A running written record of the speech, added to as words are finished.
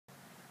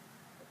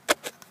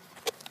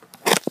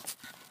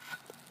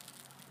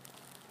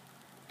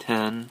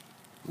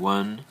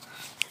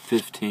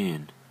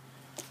10/1/15,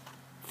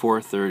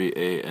 4:30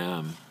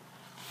 a.m.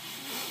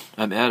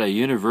 I'm at a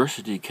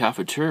university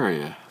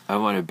cafeteria. I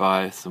want to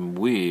buy some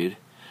weed.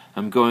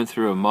 I'm going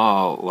through a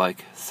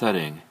mall-like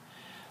setting.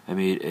 I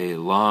meet a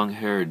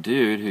long-haired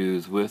dude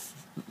who's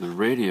with the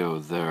radio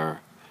there.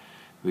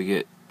 We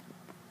get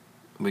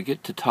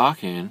to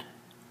talking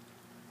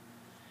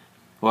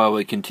while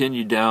we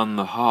continue down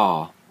the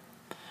hall.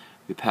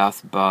 We pass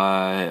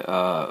by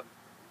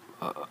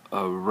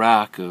a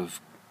rack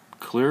of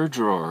clear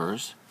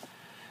drawers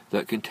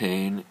that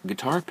contain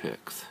guitar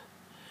picks.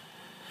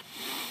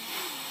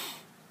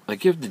 I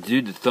give the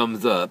dude the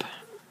thumbs up,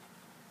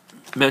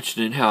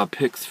 mentioning how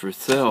picks for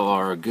sale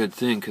are a good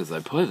thing because I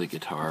play the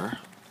guitar.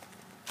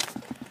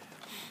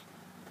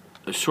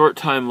 A short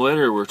time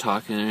later, we're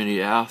talking, and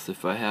he asks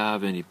if I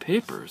have any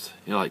papers.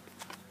 I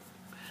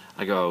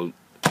go,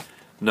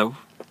 no.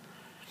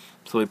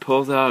 So he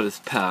pulls out his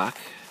pack,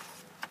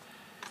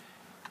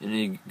 and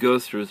he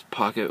goes through his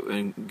pocket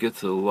and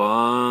gets a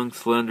long,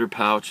 slender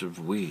pouch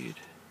of weed.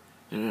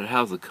 And it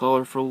has a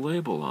colorful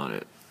label on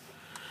it.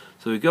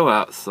 So we go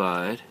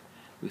outside,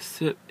 we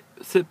sit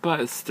by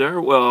a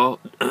stairwell,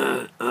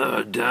 going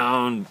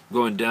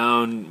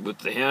down with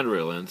the hand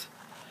railings.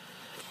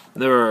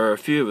 There are a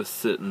few of us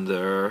sitting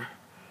there,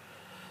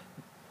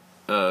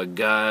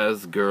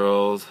 guys,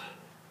 girls.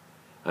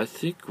 I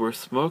think we're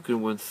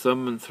smoking when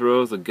someone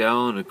throws a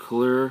gallon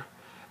clear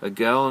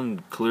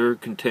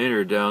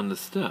container down the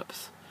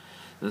steps.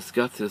 And it's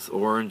got this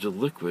orange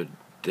liquid,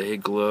 day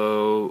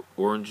glow,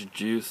 orange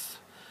juice,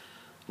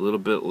 a little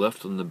bit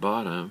left on the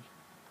bottom.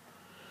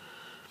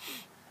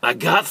 I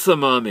got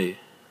some on me.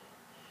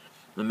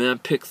 The man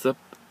picks up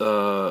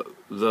the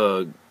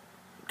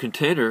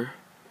container.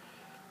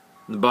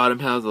 The bottom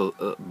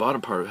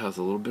part has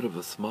a little bit of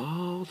a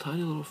small,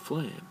 tiny little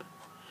flame.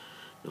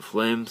 The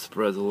flame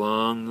spreads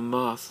along the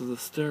moss of the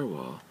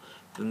stairwell,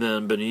 and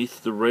then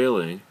beneath the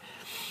railing.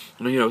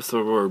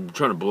 So we're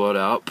trying to blow it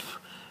out.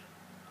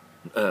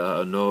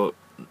 No,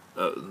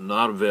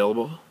 not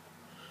available.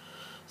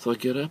 So I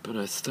get up and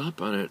I stomp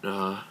on it.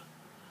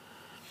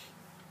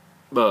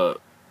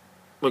 But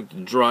like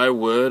the dry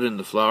wood and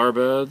the flower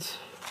beds,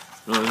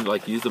 I'm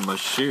using my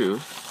shoe.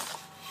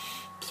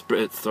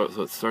 It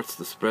starts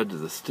to spread to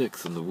the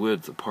sticks and the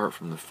woods apart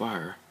from the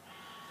fire.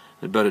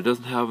 But it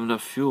doesn't have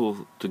enough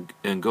fuel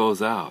and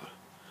goes out.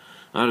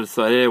 I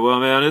decide, hey,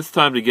 well, man, it's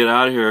time to get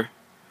out of here.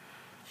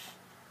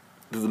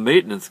 Because the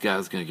maintenance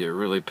guy's going to get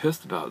really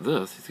pissed about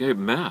this. He's going to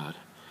get mad.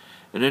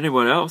 And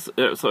everyone else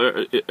gets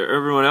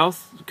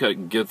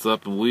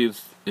up and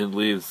leaves.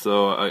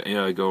 So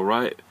I go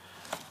right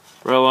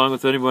along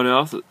with anyone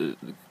else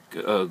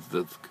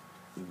that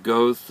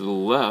goes to the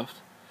left.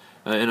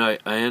 And I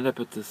end up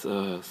at this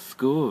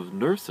school of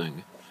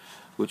nursing,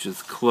 which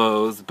is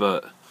closed,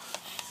 but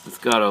it's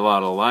got a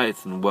lot of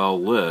lights and well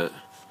lit.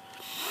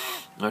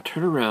 And I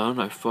turn around,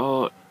 I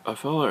follow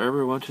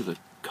everyone to the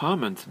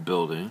Commons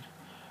building,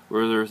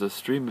 where there's a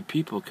stream of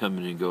people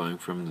coming and going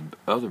from the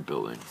other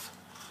buildings.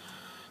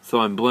 So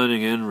I'm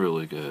blending in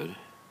really good.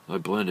 I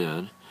blend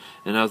in,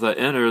 and as I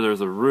enter, there's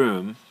a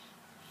room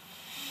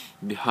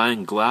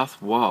behind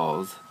glass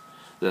walls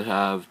that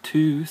have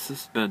 2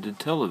 suspended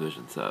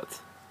television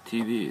sets.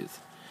 TVs,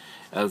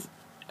 as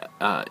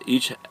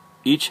each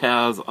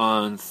has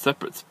on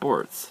separate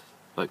sports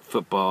like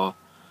football,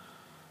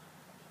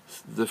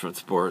 different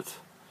sports.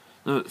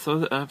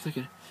 So I'm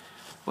thinking,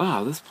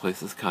 wow, this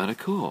place is kind of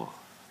cool.